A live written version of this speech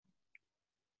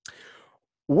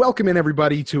Welcome in,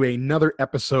 everybody, to another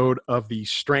episode of the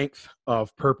Strength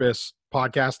of Purpose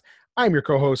podcast. I'm your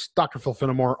co-host, Dr. Phil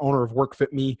Finnemore, owner of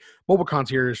WorkFitMe, mobile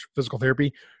concierge physical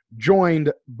therapy,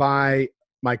 joined by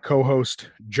my co-host,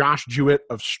 Josh Jewett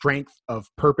of Strength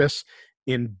of Purpose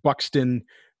in Buxton,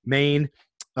 Maine.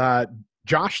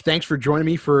 Josh, thanks for joining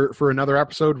me for another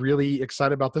episode. Really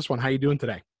excited about this one. How you doing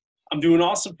today? I'm doing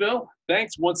awesome, Phil.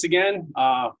 Thanks once again.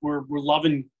 We're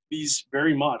loving these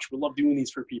very much. We love doing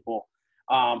these for people.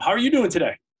 How are you doing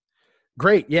today?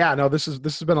 Great. Yeah, no, this has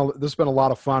been a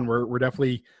lot of fun. We're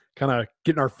definitely kind of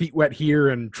getting our feet wet here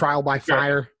and trial by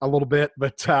fire a little bit,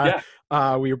 but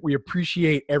we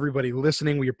appreciate everybody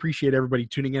listening. We appreciate everybody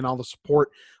tuning in, all the support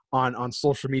on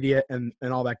social media and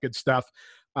all that good stuff.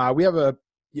 We're going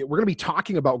to be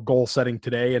talking about goal setting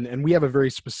today, and we have a very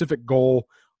specific goal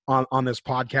on this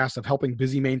podcast of helping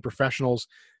busy Maine professionals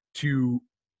to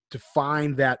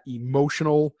find that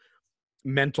emotional,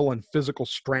 mental, and physical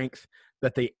strength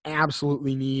that they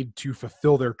absolutely need to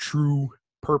fulfill their true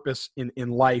purpose in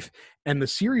life. And the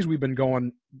series we've been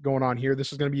going on here,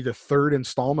 this is going to be the third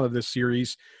installment of this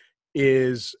series,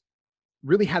 is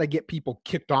really how to get people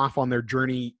kicked off on their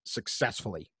journey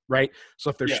successfully, right?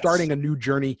 So if they're starting a new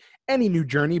journey, any new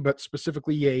journey, but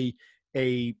specifically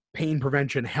a pain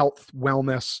prevention, health,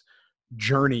 wellness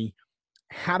journey,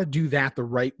 how to do that the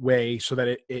right way so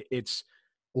that it's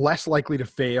less likely to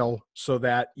fail, so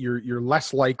that you're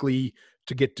less likely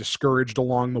to get discouraged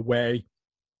along the way.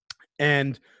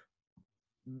 And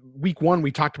week one,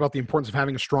 we talked about the importance of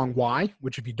having a strong why,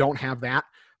 which if you don't have that,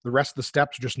 the rest of the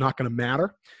steps are just not going to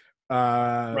matter.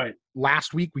 Right.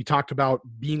 Last week, we talked about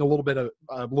being a little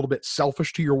bit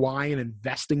selfish to your why and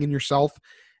investing in yourself,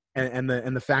 and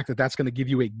the fact that that's going to give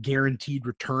you a guaranteed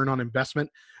return on investment.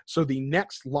 So the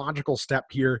next logical step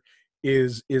here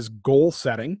is goal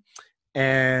setting.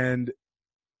 And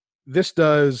this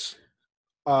does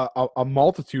a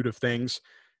multitude of things.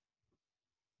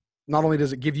 Not only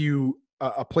does it give you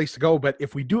a place to go, but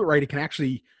if we do it right, it can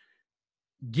actually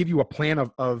give you a plan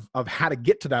of how to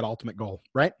get to that ultimate goal,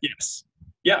 right? Yes.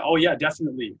 Yeah. Oh, yeah,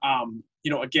 definitely.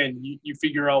 Again, you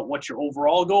figure out what your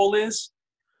overall goal is,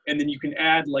 and then you can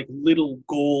add like little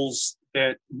goals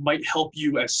that might help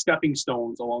you as stepping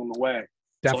stones along the way.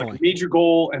 Definitely. So like a major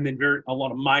goal and then a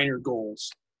lot of minor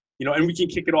goals. And we can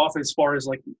kick it off as far as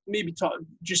like maybe talk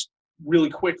just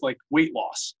really quick, like weight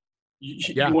loss.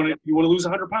 You want to lose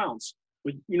 100 pounds,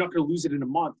 but you're not going to lose it in a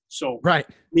month. So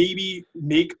maybe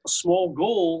make small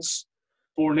goals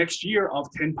for next year of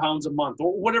 10 pounds a month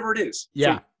or whatever it is.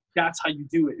 Yeah. So that's how you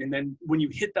do it. And then when you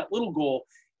hit that little goal,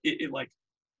 it like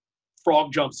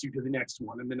frog jumps you to the next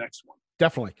one and the next one.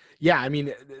 Definitely. Yeah. I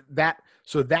mean,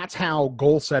 that's how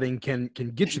goal setting can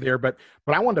get you there. But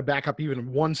I wanted to back up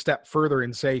even one step further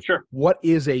and say, what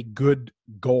is a good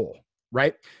goal,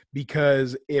 right?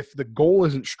 Because if the goal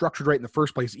isn't structured right in the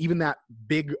first place, even that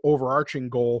big overarching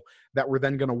goal that we're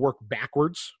then going to work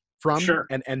backwards from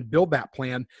and build that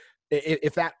plan,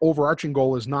 if that overarching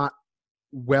goal is not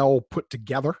well put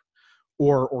together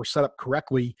or set up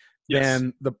correctly,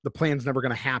 then the plan's never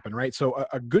going to happen, right? So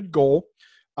a good goal,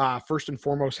 first and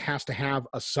foremost, has to have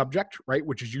a subject, right?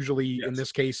 Which is usually, in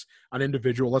this case, an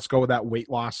individual. Let's go with that weight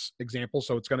loss example.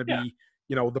 So it's going to be,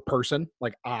 the person,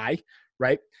 like I,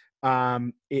 right?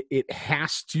 It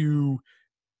has to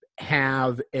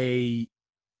have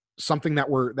something that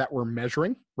we're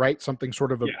measuring, right? Something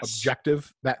sort of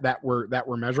objective that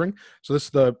we're measuring. So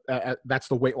this is that's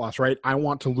the weight loss, right? I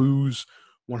want to lose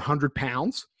 100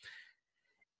 pounds.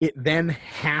 It then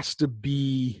has to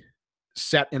be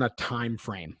set in a time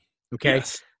frame. Okay.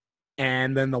 Yes.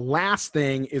 And then the last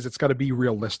thing is it's got to be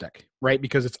realistic, right?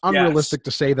 Because it's unrealistic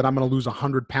to say that I'm going to lose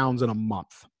 100 pounds in a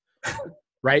month,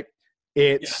 right?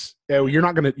 It's you're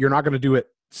not going to do it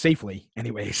safely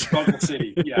anyways. Struggle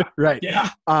City. Yeah. Right.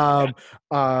 Yeah. I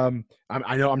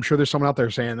know, I'm sure there's someone out there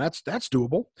saying that's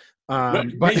doable. But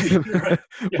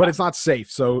it's not safe.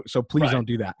 So please don't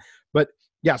do that. But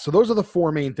yeah, so those are the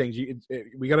four main things.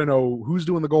 We got to know who's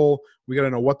doing the goal. We got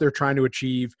to know what they're trying to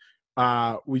achieve.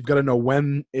 We've got to know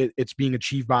when it's being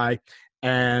achieved by,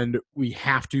 and we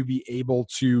have to be able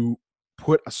to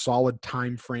put a solid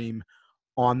time frame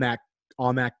on that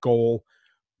goal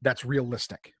that's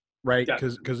realistic, right?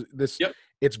 Because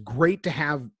it's great to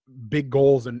have big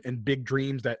goals and big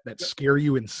dreams that scare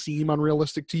you and seem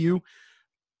unrealistic to you,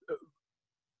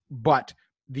 but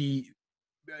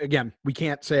again, we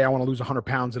can't say I want to lose 100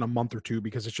 pounds in a month or two,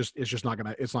 because it's just not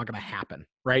gonna happen,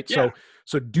 right? Yeah.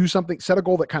 So do something, set a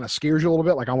goal that kind of scares you a little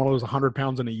bit. Like, I want to lose 100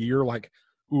 pounds in a year. Like,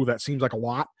 ooh, that seems like a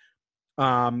lot.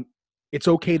 It's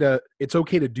okay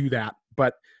to do that,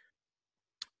 but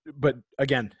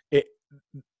again,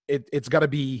 it's got to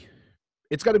be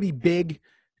it's got to be big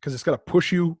because it's got to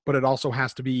push you, but it also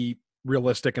has to be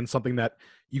realistic and something that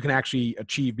you can actually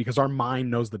achieve because our mind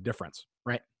knows the difference,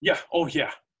 right? Yeah. Oh, yeah.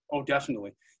 Oh,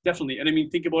 definitely. Definitely. And I mean,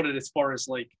 think about it as far as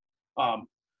like a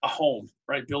home,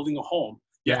 right? Building a home.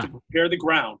 You have to prepare the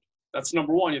ground. That's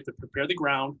number one. You have to prepare the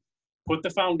ground, put the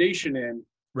foundation in,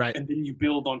 right, and then you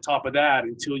build on top of that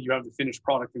until you have the finished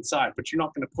product inside. But you're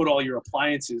not going to put all your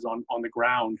appliances on the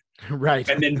ground, right,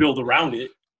 and then build around it,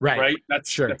 right?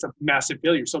 That's a massive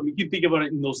failure. So you can think about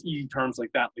it in those easy terms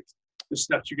like that, like the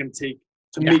steps you're going to take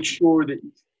to make sure that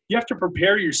you have to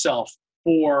prepare yourself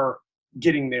for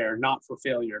getting there, not for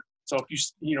failure. So if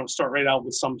you start right out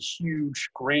with some huge,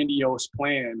 grandiose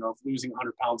plan of losing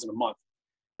 100 pounds in a month,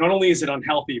 not only is it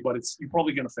unhealthy, but you're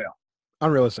probably going to fail.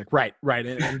 Unrealistic, right?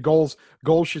 And goals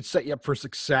should set you up for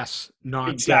success,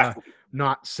 not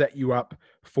set you up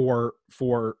for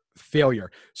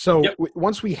failure. So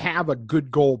once we have a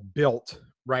good goal built,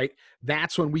 right,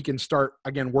 that's when we can start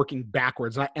again working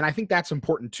backwards. And I think that's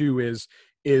important too.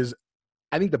 Is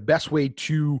I think the best way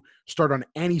to start on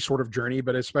any sort of journey,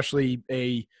 but especially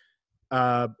a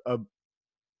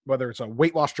whether it's a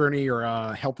weight loss journey or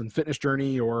a health and fitness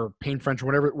journey or pain prevention,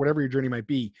 whatever your journey might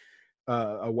be,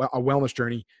 a wellness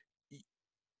journey,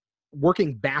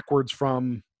 working backwards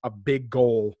from a big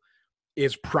goal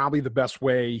is probably the best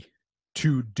way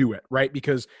to do it, right?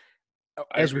 Because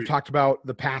as we've talked about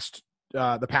the past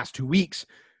 2 weeks,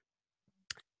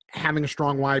 having a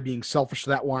strong why, being selfish to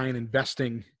that why, and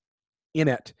investing in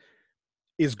it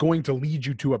is going to lead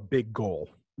you to a big goal,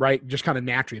 right? Just kind of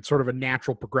naturally. It's sort of a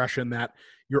natural progression that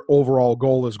your overall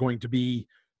goal is going to be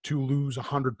to lose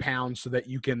 100 pounds so that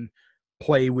you can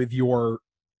play with your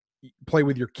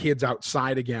kids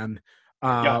outside again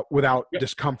without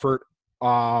discomfort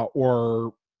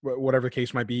or whatever the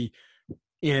case might be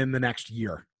in the next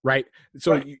year, right?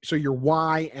 So so your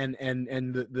why and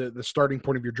the starting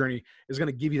point of your journey is going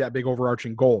to give you that big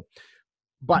overarching goal.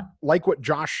 But like what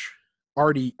Josh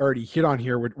already hit on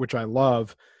here, which I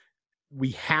love,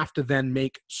 we have to then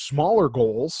make smaller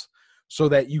goals so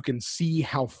that you can see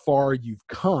how far you've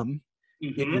come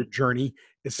in your journey,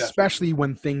 especially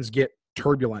when things get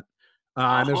turbulent.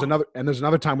 And there's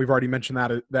another time we've already mentioned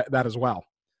that as well.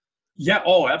 Yeah.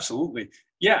 Oh, absolutely.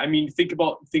 Yeah. I mean, think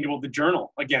about the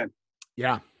journal again.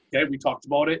 Yeah. Okay. We talked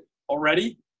about it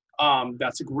already.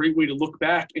 That's a great way to look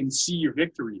back and see your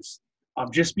victories.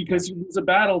 Just because you lose a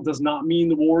battle does not mean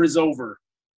the war is over.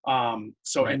 And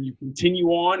you continue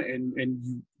on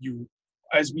and you,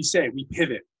 as we say, we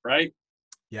pivot, right?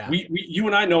 Yeah. You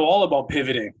and I know all about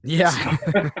pivoting. Yeah.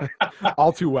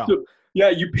 All too well. So, yeah.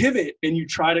 You pivot and you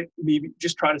try to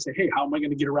say, hey, how am I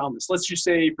going to get around this? Let's just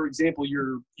say, for example,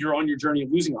 you're on your journey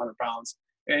of losing 100 pounds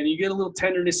and you get a little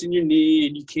tenderness in your knee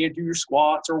and you can't do your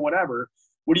squats or whatever.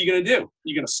 What are you going to do?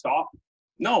 You're going to stop?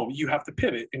 No, you have to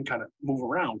pivot and kind of move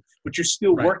around, but you're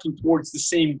still working towards the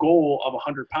same goal of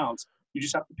 100 pounds. You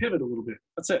just have to pivot a little bit.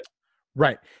 That's it.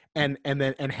 Right. And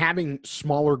having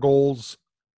smaller goals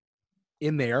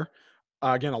in there,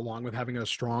 again, along with having a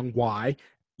strong why,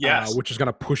 which is going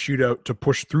to push you to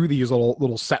push through these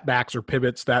little setbacks or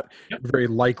pivots that you're very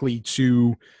likely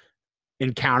to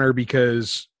encounter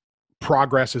because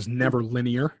progress is never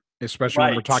linear, especially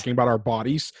when we're talking about our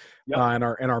bodies and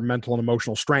our mental and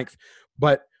emotional strength.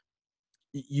 But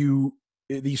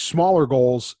these smaller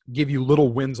goals give you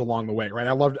little wins along the way, right?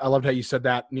 I loved how you said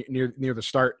that near the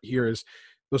start here is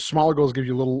those smaller goals give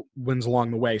you little wins along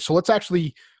the way. So let's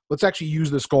actually use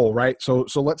this goal, right? So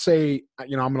let's say, I'm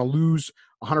going to lose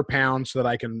 100 pounds so that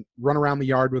I can run around the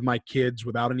yard with my kids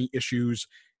without any issues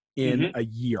in a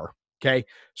year. Okay.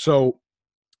 So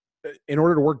in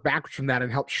order to work backwards from that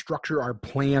and help structure our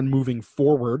plan moving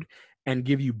forward and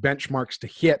give you benchmarks to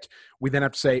hit, we then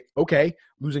have to say, okay,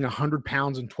 losing 100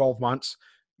 pounds in 12 months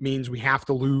means we have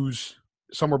to lose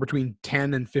somewhere between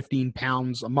 10 and 15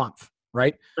 pounds a month,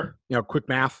 right? Sure. Quick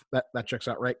math, that checks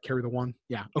out, right? Carry the one.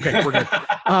 Yeah. Okay. We're good.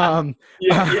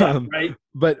 Right.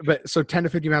 But so 10 to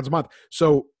 15 pounds a month.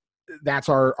 So that's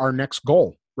our next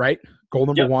goal, right? Goal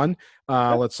number one,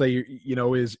 let's say,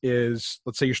 let's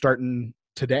say you're starting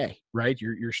today, right?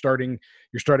 You're starting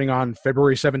on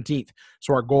February 17th.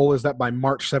 So our goal is that by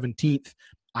March 17th,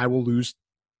 I will lose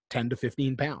 10 to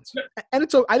 15 pounds. And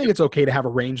I think it's okay to have a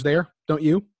range there, don't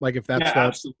you? Like if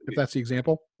that's the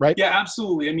example, right? Yeah,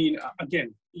 absolutely. I mean,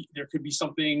 again, there could be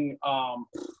something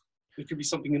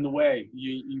in the way.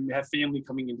 You have family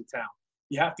coming into town.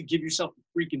 You have to give yourself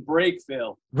a freaking break,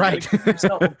 Phil. Right. Give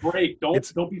yourself a break.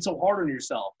 Don't be so hard on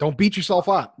yourself. Don't beat yourself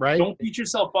up, right? Don't beat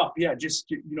yourself up. Yeah,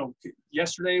 just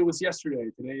yesterday was yesterday.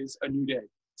 Today is a new day.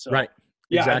 So right.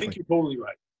 Yeah, exactly. I think you're totally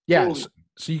right. Yeah. Totally.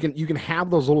 So you can have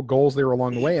those little goals there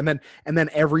along the way, and then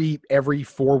every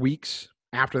 4 weeks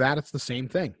after that, it's the same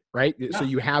thing, right? Yeah. So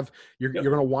you're going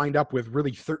to wind up with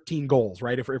really 13 goals,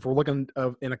 right? If we're looking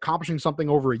in accomplishing something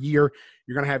over a year,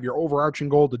 you're going to have your overarching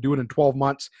goal to do it in 12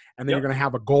 months, and then you're going to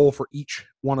have a goal for each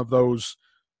one of those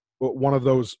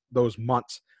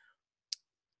months.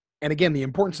 And again, the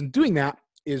importance in doing that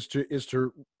is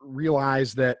to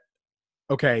realize that,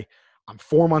 okay, I'm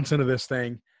 4 months into this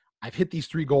thing. I've hit these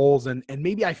 3 goals, and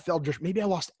maybe I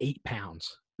lost 8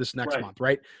 pounds this next month,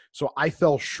 right? So I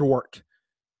fell short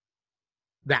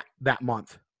that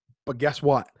month. But guess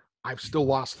what? I've still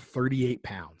lost 38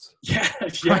 pounds. Yeah.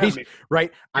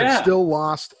 Right? I've still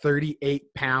lost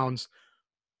 38 pounds,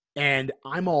 and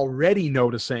I'm already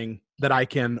noticing that I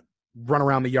can run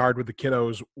around the yard with the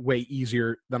kiddos way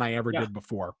easier than I ever did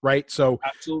before, right? So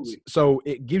absolutely. So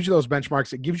it gives you those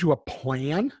benchmarks. It gives you a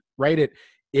plan, right?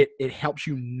 It helps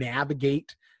you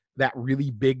navigate that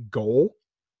really big goal.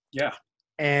 Yeah.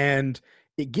 And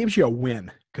it gives you a win,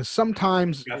 because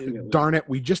sometimes, darn it,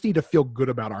 we just need to feel good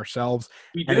about ourselves.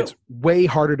 And it's way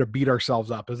harder to beat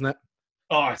ourselves up, isn't it?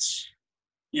 Oh,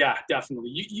 definitely.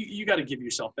 You got to give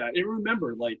yourself that. And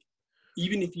remember, like,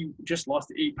 even if you just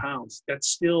lost 8 pounds, that's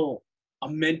still a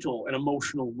mental and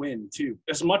emotional win too,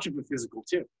 as much of a physical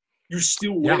too. You're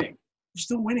still winning. Yeah. You're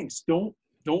still winning. So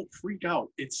don't freak out.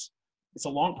 It's a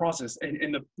long process.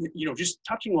 And just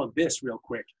touching on this real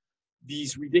quick,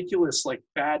 these ridiculous like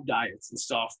fad diets and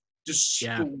stuff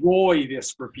destroy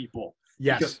this for people.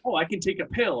 Yes. Because, I can take a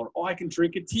pill, or I can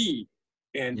drink a tea,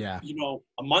 and a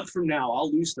month from now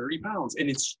I'll lose 30 pounds. And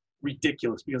it's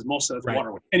ridiculous, because most of that's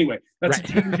water weight. Anyway, that's a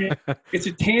tangent. It's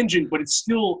a tangent, but it's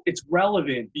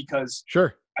relevant, because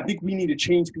I think we need to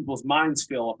change people's minds,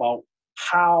 Phil, about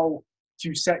how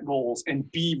to set goals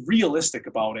and be realistic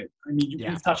about it. I mean,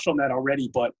 you've touched on that already,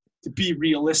 but to be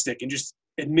realistic and just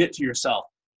admit to yourself,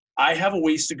 I have a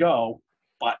ways to go,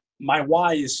 but my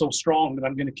why is so strong that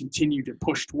I'm going to continue to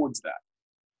push towards that.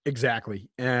 Exactly.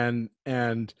 And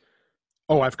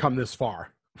I've come this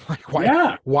far. Like,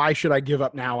 why should I give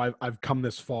up now? I've come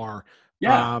this far.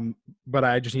 Yeah. But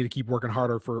I just need to keep working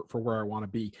harder for where I want to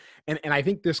be. And I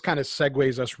think this kind of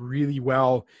segues us really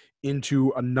well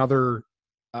into another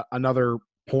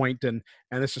point. And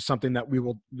this is something that we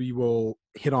will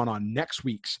hit on next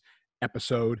week's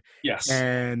episode. Yes.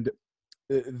 And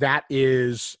that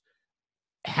is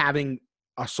having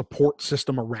a support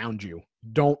system around you.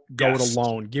 Don't go it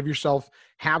alone.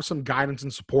 Have some guidance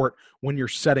and support when you're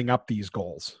setting up these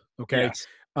goals. Okay.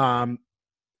 Yes.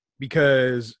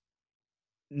 Because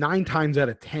 9 times out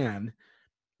of 10,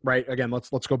 right? Again, let's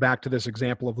go back to this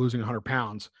example of losing 100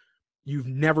 pounds. You've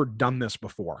never done this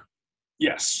before.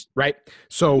 Yes. Right.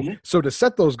 So, so to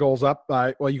set those goals up,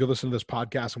 you can listen to this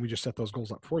podcast and we just set those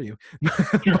goals up for you.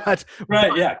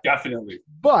 Yeah, definitely.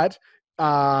 But,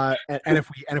 and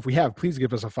if we have, please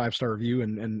give us a 5-star review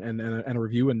and a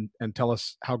review and tell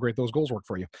us how great those goals work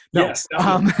for you. No, yes.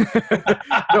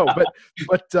 No,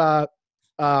 but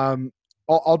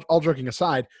all joking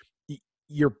aside,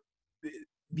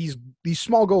 these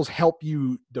small goals help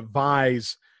you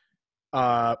devise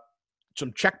some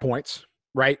checkpoints,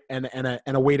 right? And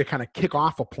a way to kind of kick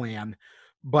off a plan,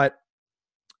 but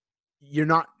you're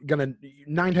not going to,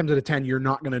 9 times out of 10, you're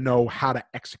not going to know how to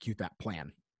execute that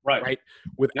plan. Right.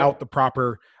 Without the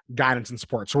proper guidance and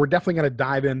support. So we're definitely going to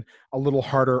dive in a little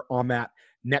harder on that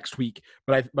next week.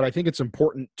 But I think it's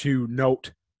important to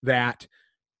note that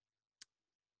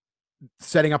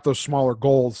setting up those smaller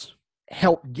goals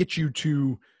help get you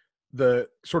to the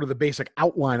sort of the basic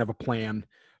outline of a plan,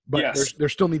 but there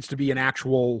still needs to be an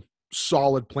actual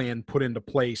solid plan put into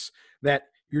place that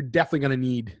you're definitely going to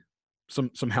need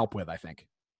some help with, I think.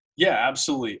 Yeah,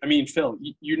 absolutely. I mean, Phil,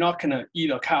 you're not going to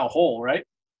eat a cow whole, right?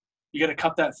 You got to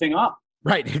cut that thing up.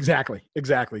 Right. Exactly.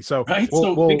 So think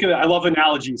of that. I love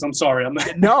analogies. I'm sorry. I'm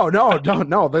not. No.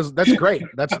 That's great.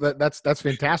 That's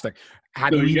fantastic. How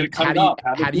do you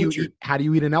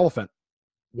eat an elephant?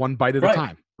 One bite at a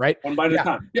time, right? One bite at a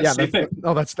time. Yeah. Same thing.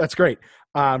 No, that's great.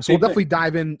 So we'll definitely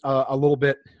dive in a little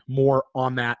bit more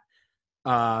on that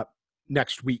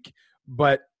next week.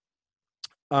 But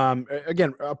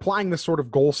again, applying this sort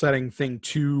of goal setting thing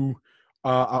to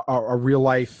a real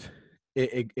life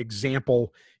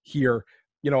example here,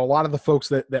 a lot of the folks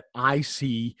that I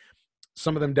see,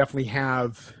 some of them definitely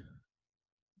have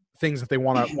things that they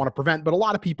want to prevent, but a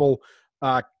lot of people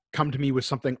come to me with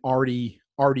something already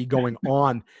going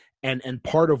on, and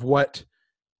part of what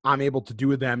I'm able to do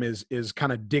with them is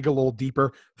kind of dig a little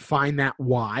deeper, find that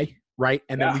why, right,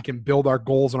 and then we can build our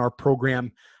goals and our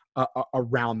program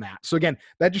around that. So again,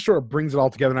 that just sort of brings it all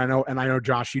together. And I know,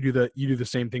 Josh, you do the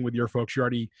same thing with your folks. You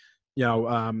already,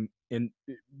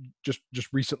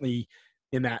 just recently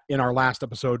in our last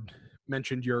episode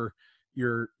mentioned your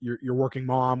working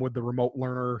mom with the remote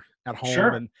learner at home,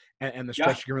 Sure. and the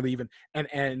stress she can relieve,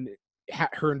 and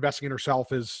her investing in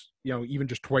herself is, even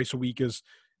just twice a week is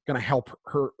going to help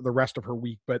her the rest of her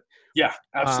week. But yeah,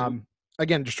 absolutely.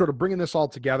 Again, just sort of bringing this all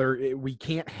together, we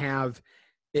can't have,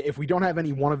 if we don't have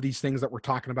any one of these things that we're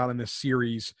talking about in this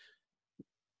series,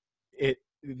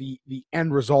 the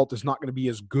end result is not going to be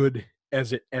as good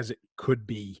as it could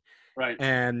be. Right.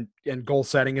 And goal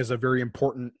setting is a very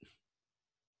important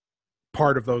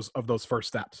part of those first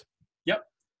steps. Yep.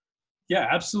 Yeah,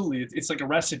 absolutely. It's like a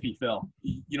recipe, Phil.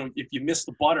 If you miss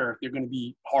the butter, they're going to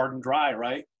be hard and dry,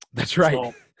 right? That's right.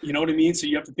 So, you know what I mean? So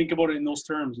you have to think about it in those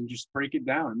terms and just break it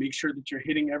down and make sure that you're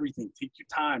hitting everything. Take your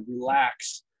time,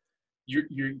 relax. You're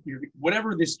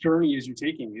whatever this journey is you're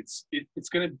taking, it's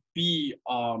going to be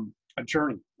a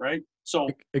journey, right? So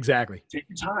exactly. Take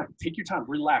your time,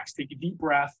 relax, take a deep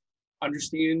breath,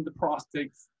 understand the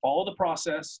process, follow the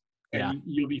process, and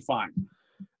you'll be fine.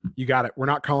 You got it. We're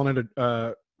not calling it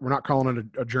a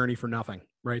journey for nothing,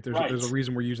 right? There's a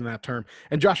reason we're using that term.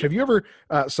 And Josh, have you ever,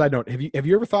 side note, have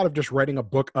you ever thought of just writing a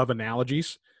book of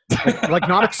analogies? like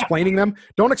not explaining them?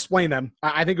 Don't explain them.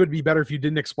 I think it would be better if you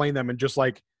didn't explain them and just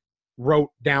like wrote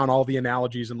down all the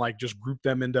analogies and like just group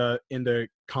them into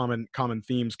common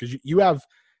themes. Cause you have,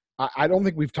 I don't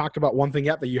think we've talked about one thing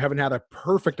yet that you haven't had a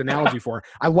perfect analogy for.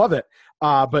 I love it.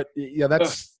 But yeah,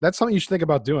 that's something you should think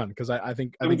about doing. Cause I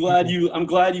think I'm glad you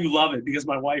love it, because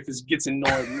my wife gets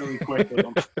annoyed really quick with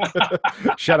them.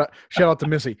 shout out to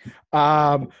Missy. Okay.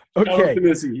 Shout out to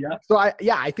Missy, yeah. So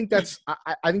I think that's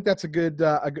a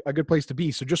good place to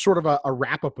be. So just sort of a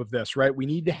wrap up of this, right? We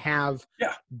need to have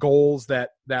goals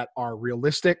that are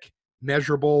realistic,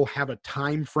 measurable, have a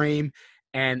time frame,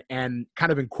 and kind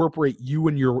of incorporate you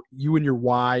and your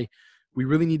why. We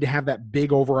really need to have that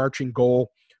big overarching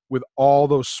goal with all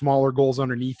those smaller goals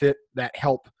underneath it that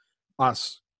help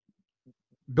us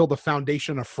build a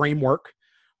foundation, a framework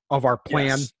of our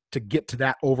plan to get to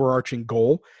that overarching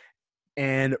goal.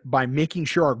 And by making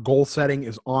sure our goal setting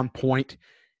is on point,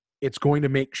 it's going to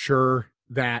make sure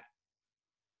that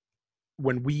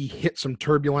when we hit some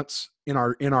turbulence in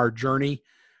our journey,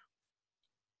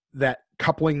 that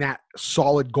coupling that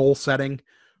solid goal setting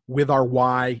with our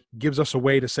why gives us a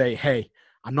way to say, hey,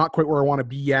 I'm not quite where I want to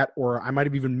be yet, or I might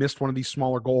have even missed one of these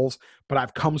smaller goals, but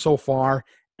I've come so far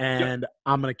and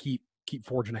I'm going to keep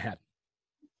forging ahead.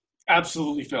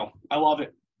 Absolutely, Phil. I love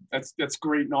it. That's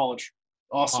great knowledge.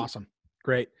 Awesome.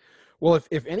 Great. Well,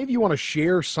 if any of you want to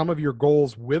share some of your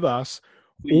goals with us,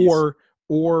 please,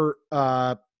 or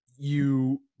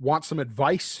you want some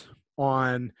advice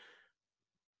on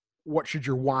what should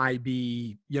your why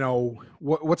be,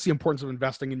 what's the importance of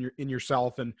investing in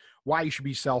yourself and why you should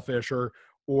be selfish,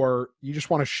 or you just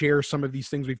want to share some of these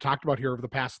things we've talked about here over the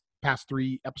past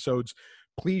 3 episodes,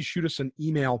 please shoot us an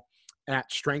email at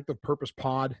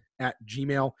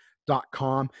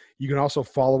strengthofpurposepod@gmail.com. You can also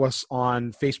follow us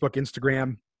on Facebook,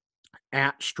 Instagram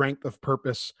at Strength of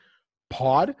Purpose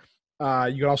Pod.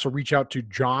 You can also reach out to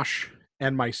Josh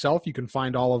and myself. You can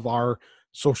find all of our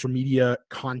social media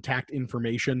contact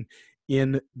information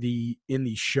in the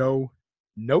show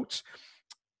notes.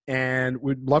 And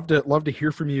we'd love to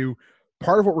hear from you.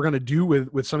 Part of what we're going to do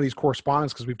with some of these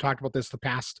correspondence, because we've talked about this the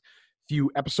past few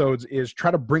episodes, is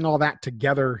try to bring all that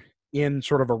together in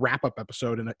sort of a wrap-up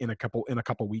episode in a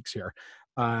couple weeks here.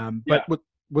 But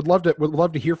would love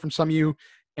to hear from some of you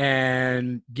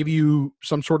and give you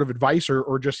some sort of advice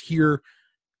or just hear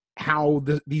how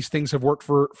these things have worked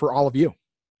for all of you.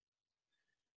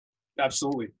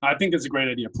 Absolutely. I think that's a great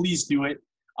idea. Please do it.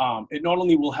 It not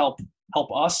only will help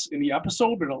us in the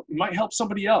episode, but it might help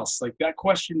somebody else. Like that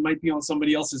question might be on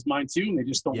somebody else's mind too, and they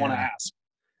just don't want to ask.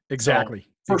 Exactly.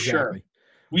 So, sure.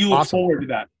 We look forward to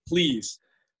that. Please.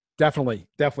 Definitely.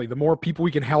 The more people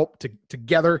we can help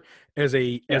together as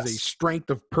a Strength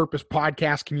of Purpose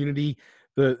podcast community,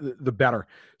 the better.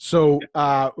 So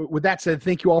with that said,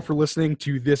 thank you all for listening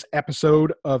to this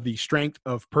episode of the Strength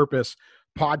of Purpose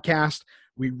podcast.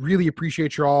 We really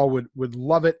appreciate you all. Would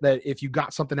love it that if you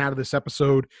got something out of this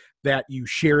episode, that you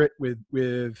share it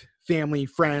with family,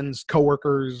 friends,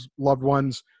 coworkers, loved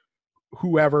ones,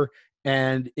 whoever.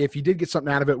 And if you did get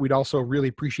something out of it, we'd also really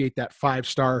appreciate that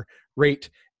 5-star rate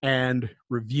and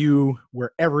review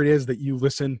wherever it is that you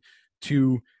listen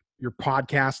to your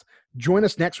podcast. Join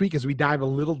us next week as we dive a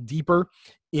little deeper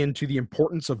into the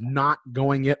importance of not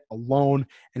going it alone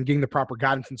and getting the proper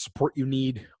guidance and support you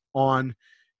need on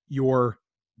your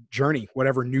journey,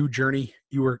 whatever new journey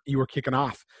you were kicking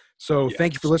off. So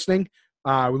thank you for listening.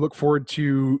 We look forward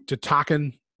to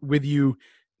talking with you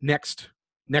next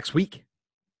week.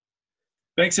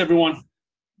 Thanks, everyone.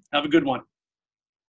 Have a good one.